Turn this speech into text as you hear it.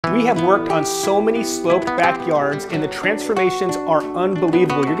We have worked on so many sloped backyards and the transformations are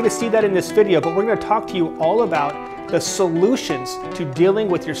unbelievable. You're going to see that in this video, but we're going to talk to you all about the solutions to dealing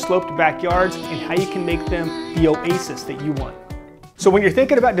with your sloped backyards and how you can make them the oasis that you want. So when you're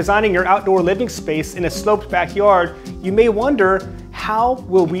thinking about designing your outdoor living space in a sloped backyard, you may wonder, how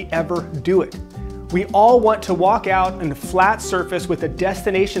will we ever do it? We all want to walk out on a flat surface with a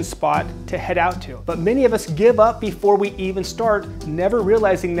destination spot to head out to. But many of us give up before we even start, never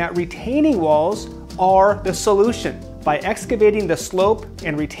realizing that retaining walls are the solution. By excavating the slope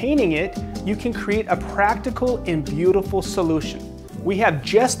and retaining it, you can create a practical and beautiful solution. We have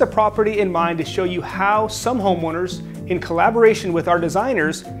just the property in mind to show you how some homeowners, in collaboration with our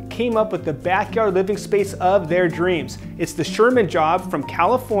designers, came up with the backyard living space of their dreams. It's the Sherman job from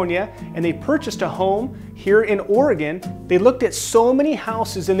California, and they purchased a home here in Oregon. They looked at so many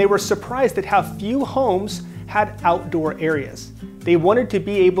houses and they were surprised at how few homes had outdoor areas. They wanted to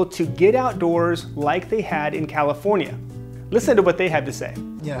be able to get outdoors like they had in California. Listen to what they had to say.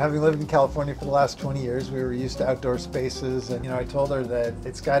 You know, having lived in California for the last 20 years, we were used to outdoor spaces, and I told her that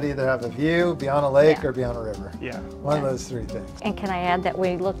it's got to either have a view, be on a lake, or be on a river. Yeah. One of those three things. And can I add that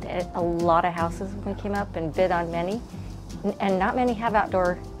we looked at a lot of houses when we came up and bid on many, and not many have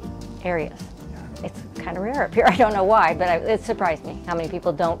outdoor areas. It's kind of rare up here. I don't know why, but it surprised me how many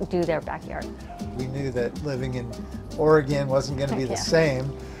people don't do their backyard. We knew that living in Oregon wasn't going to be the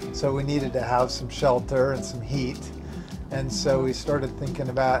same, so we needed to have some shelter and some heat. And so we started thinking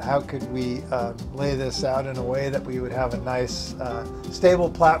about how could we lay this out in a way that we would have a nice, stable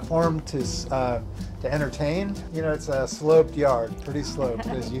platform to entertain. You know, it's a sloped yard, pretty sloped,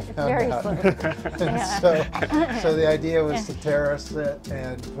 as you found Very out. sloped. And so the idea was to terrace it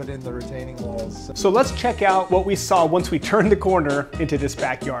and put in the retaining walls. So let's check out what we saw once we turned the corner into this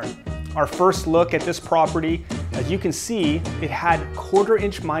backyard. Our first look at this property, as you can see, it had 1/4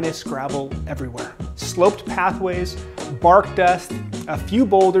 inch minus gravel everywhere. Sloped pathways, bark dust, a few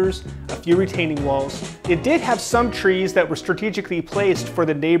boulders, a few retaining walls. It did have some trees that were strategically placed for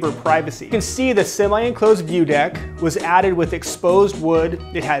the neighbor privacy. You can see the semi-enclosed view deck was added with exposed wood.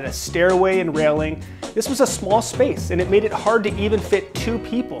 It had a stairway and railing. This was a small space and it made it hard to even fit 2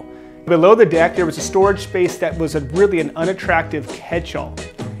 people. Below the deck, there was a storage space that was really an unattractive catch-all.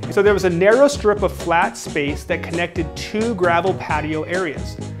 So there was a narrow strip of flat space that connected 2 gravel patio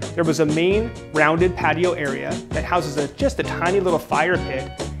areas. There was a main rounded patio area that houses just a tiny little fire pit,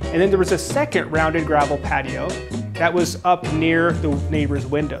 and then there was a second rounded gravel patio that was up near the neighbor's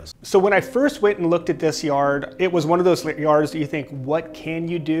windows. So when I first went and looked at this yard, it was one of those yards that you think, what can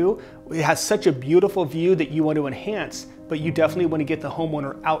you do? It has such a beautiful view that you want to enhance, but you definitely want to get the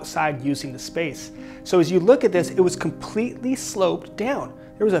homeowner outside using the space. So as you look at this, it was completely sloped down.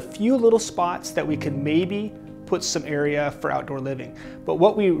 There was a few little spots that we could maybe put some area for outdoor living. But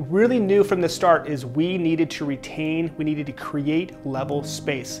what we really knew from the start is we needed to retain, we needed to create level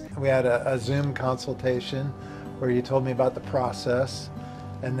space. We had a Zoom consultation where you told me about the process,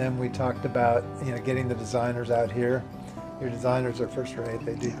 and then we talked about getting the designers out here. Your designers are first rate,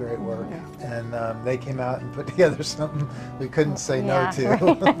 they do great work. And they came out and put together something we couldn't say no to.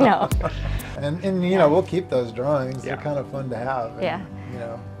 Right. No. and we'll keep those drawings, they're kind of fun to have. And,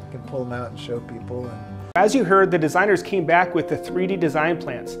 you can pull them out and show people. As you heard, the designers came back with the 3D design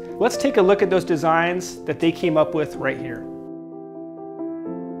plans. Let's take a look at those designs that they came up with right here.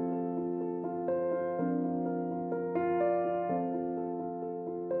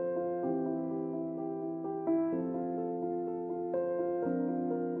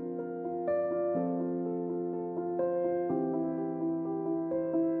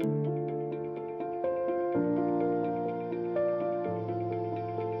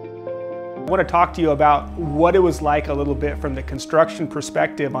 I want to talk to you about what it was like a little bit from the construction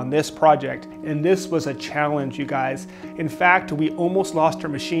perspective on this project. And this was a challenge, you guys. In fact, we almost lost our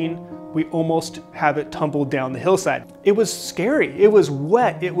machine. We almost have it tumbled down the hillside. It was scary. It was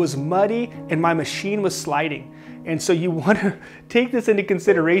wet, it was muddy, and my machine was sliding. And so you want to take this into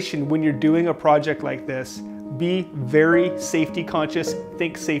consideration when you're doing a project like this. Be very safety conscious,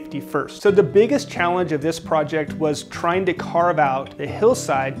 think safety first. So the biggest challenge of this project was trying to carve out the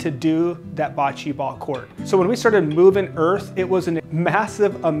hillside to do that bocce ball court. So when we started moving earth, it was a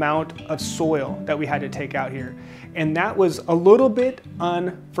massive amount of soil that we had to take out here. And that was a little bit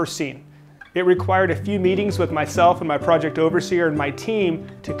unforeseen. It required a few meetings with myself and my project overseer and my team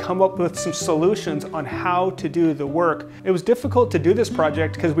to come up with some solutions on how to do the work. It was difficult to do this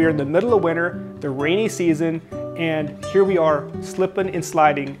project because we were in the middle of winter, the rainy season, and here we are slipping and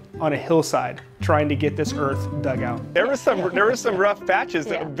sliding on a hillside trying to get this earth dug out. There was some rough patches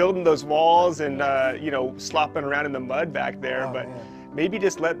that were building those walls and slopping around in the mud back there, but maybe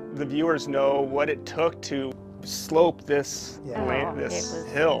just let the viewers know what it took to slope this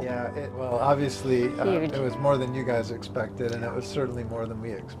hill. Yeah, well, obviously it was more than you guys expected, and it was certainly more than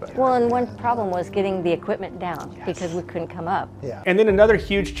we expected. Well, and one problem was getting the equipment down because we couldn't come up. Yeah. And then another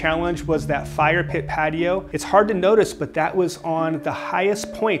huge challenge was that fire pit patio. It's hard to notice, but that was on the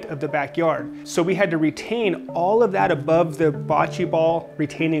highest point of the backyard. So we had to retain all of that above the bocce ball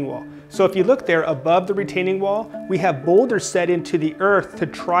retaining wall. So if you look there above the retaining wall, we have boulders set into the earth to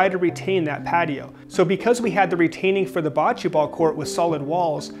try to retain that patio. So because we had the retaining for the bocce ball court with solid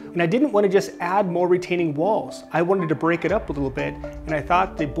walls, and I didn't want to just add more retaining walls. I wanted to break it up a little bit, and I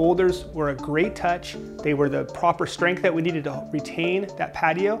thought the boulders were a great touch. They were the proper strength that we needed to retain that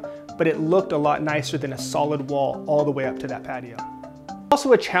patio, but it looked a lot nicer than a solid wall all the way up to that patio.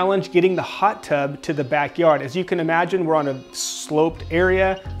 Also a challenge getting the hot tub to the backyard. As you can imagine, we're on a sloped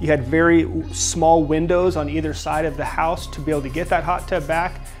area. You had very small windows on either side of the house to be able to get that hot tub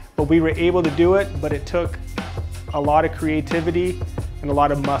back, but we were able to do it, but it took a lot of creativity and a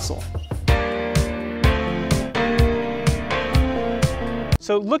lot of muscle.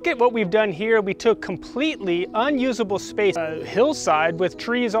 So look at what we've done here. We took completely unusable space, a hillside with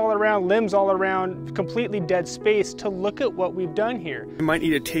trees all around, limbs all around, completely dead space, to look at what we've done here. We might need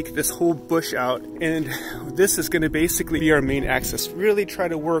to take this whole bush out, and this is going to basically be our main access. Really try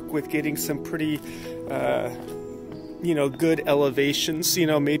to work with getting some pretty, good elevations,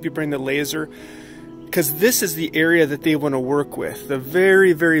 maybe bring the laser, because this is the area that they want to work with. The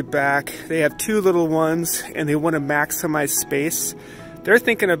very, very back, they have two little ones, and they want to maximize space. They're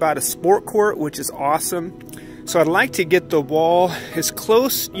thinking about a sport court, which is awesome. So I'd like to get the wall as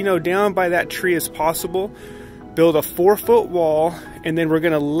close, down by that tree as possible, build a 4-foot wall, and then we're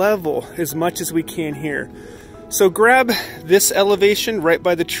gonna level as much as we can here. So grab this elevation right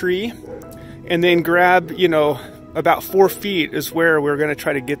by the tree, and then grab, about 4 feet is where we're gonna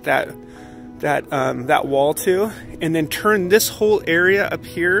try to get that wall to, and then turn this whole area up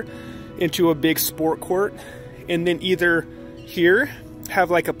here into a big sport court, and then either here have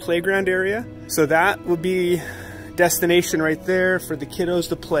like a playground area. So that would be destination right there for the kiddos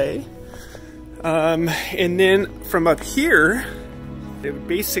to play. And then from up here, it would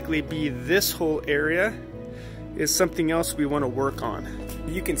basically be this whole area is something else we want to work on.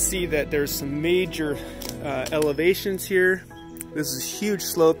 You can see that there's some major elevations here. This is a huge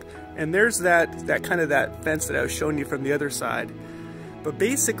slope, and there's that fence that I was showing you from the other side. But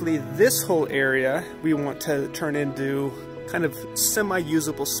basically this whole area we want to turn into kind of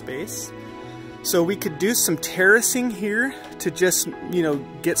semi-usable space. So we could do some terracing here to just,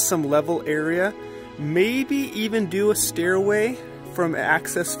 get some level area. Maybe even do a stairway from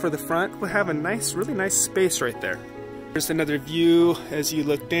access for the front. We'll have a really nice space right there. There's another view as you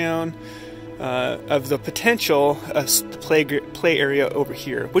look down of the potential play area over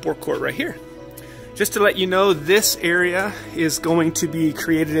here, with sport court right here. Just to let you know, this area is going to be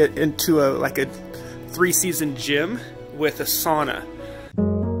created into a 3-season gym with a sauna.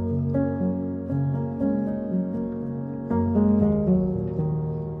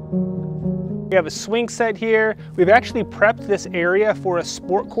 We have a swing set here. We've actually prepped this area for a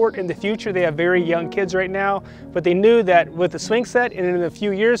sport court in the future. They have very young kids right now, but they knew that with the swing set and in a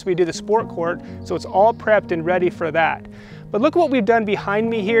few years we do the sport court, so it's all prepped and ready for that. But look what we've done behind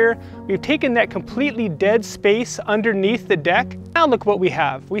me here. We've taken that completely dead space underneath the deck. Now look what we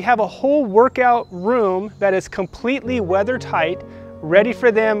have. We have a whole workout room that is completely weather tight, ready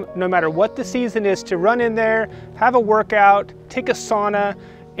for them no matter what the season is to run in there, have a workout, take a sauna,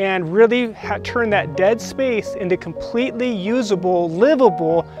 and really turn that dead space into completely usable,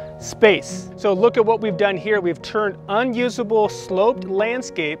 livable space. So look at what we've done here. We've turned unusable sloped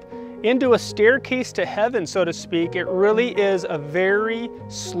landscape into a staircase to heaven, so to speak. It really is a very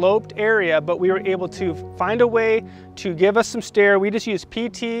sloped area, but we were able to find a way to give us some stair. We just used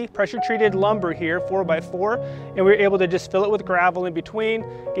PT, pressure treated lumber here, 4x4, and we were able to just fill it with gravel in between,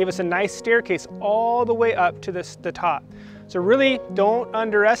 gave us a nice staircase all the way up to the top. So really don't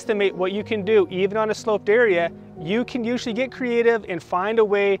underestimate what you can do. Even on a sloped area, you can usually get creative and find a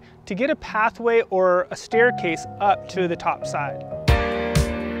way to get a pathway or a staircase up to the top side.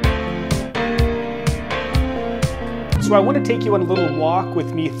 So I want to take you on a little walk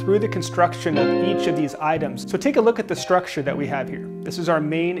with me through the construction of each of these items. So take a look at the structure that we have here. This is our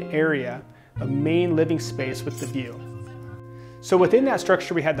main area, a main living space with the view. So within that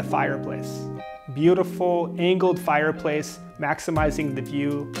structure we had the fireplace. Beautiful angled fireplace, maximizing the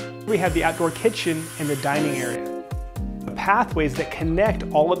view. We have the outdoor kitchen and the dining area. The pathways that connect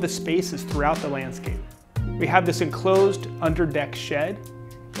all of the spaces throughout the landscape. We have this enclosed underdeck shed.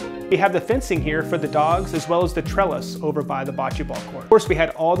 We have the fencing here for the dogs, as well as the trellis over by the bocce ball court. Of course, we had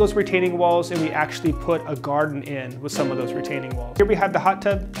all those retaining walls, and we actually put a garden in with some of those retaining walls. Here we have the hot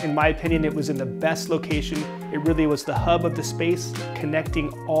tub. In my opinion, it was in the best location. It really was the hub of the space,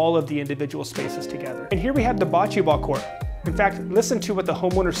 connecting all of the individual spaces together. And here we have the bocce ball court. In fact, listen to what the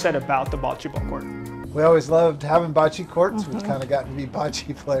homeowner said about the bocce ball court. We always loved having bocce courts. We've kind of gotten to be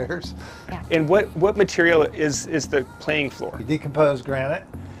bocce players. Yeah. And what material is the playing floor? You decompose granite,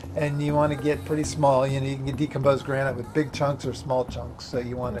 and you want to get pretty small. You know, you can decompose granite with big chunks or small chunks, so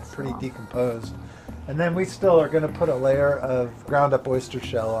you want it pretty decomposed. And then we still are going to put a layer of ground up oyster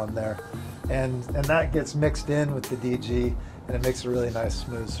shell on there, and that gets mixed in with the DG, and it makes a really nice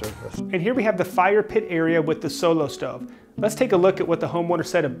smooth surface. And here we have the fire pit area with the solo stove. Let's take a look at what the homeowner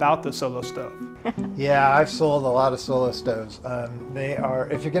said about the solo stove. Yeah, I've sold a lot of solo stoves. They are,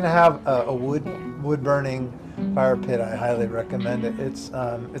 if you're going to have a wood burning fire pit, I highly recommend it. It's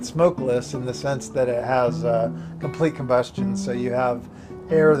smokeless in the sense that it has complete combustion, so you have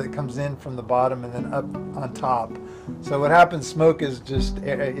air that comes in from the bottom and then up on top. So what happens, smoke is just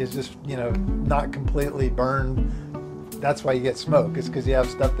you know, not completely burned. That's why you get smoke. It's because you have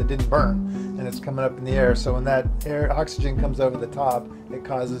stuff that didn't burn and it's coming up in the air. So when that oxygen comes over the top, it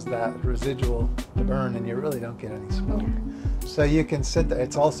causes that residual to burn, and you really don't get any smoke. So you can sit there.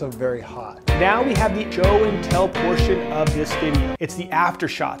 It's also very hot. Now we have the show and tell portion of this video. It's the after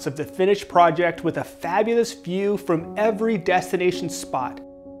shots of the finished project with a fabulous view from every destination spot.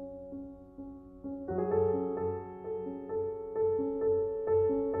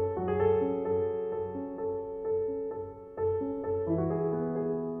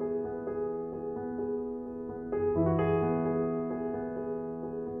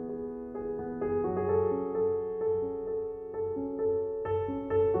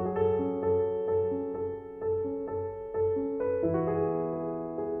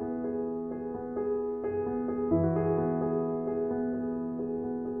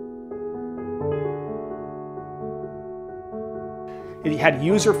 It had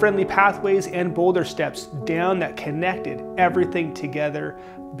user-friendly pathways and boulder steps down that connected everything together.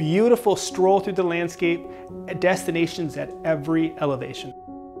 Beautiful stroll through the landscape, destinations at every elevation.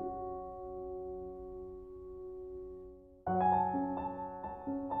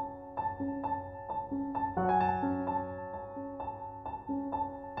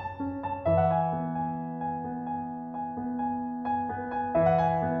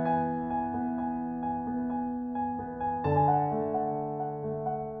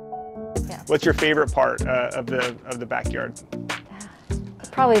 What's your favorite part of the backyard?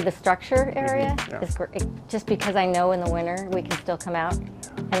 Probably the structure area Yeah. is great, just because I know in the winter we can still come out.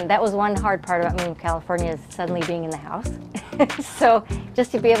 And that was one hard part about moving to California, is suddenly being in the house. So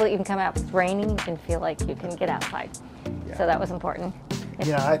just to be able to even come out if it's raining and feel like you can get outside. Yeah. So that was important.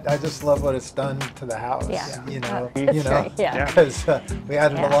 Yeah, I just love what it's done to the house. Yeah. You know, That's right, yeah. because we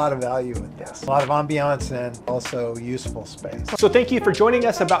added Yeah. a lot of value with this. A lot of ambiance and also useful space. So thank you for joining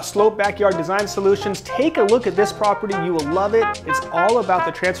us about Slope Backyard Design Solutions. Take a look at this property. You will love it. It's all about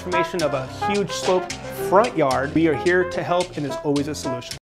the transformation of a huge sloped front yard. We are here to help, and there's always a solution.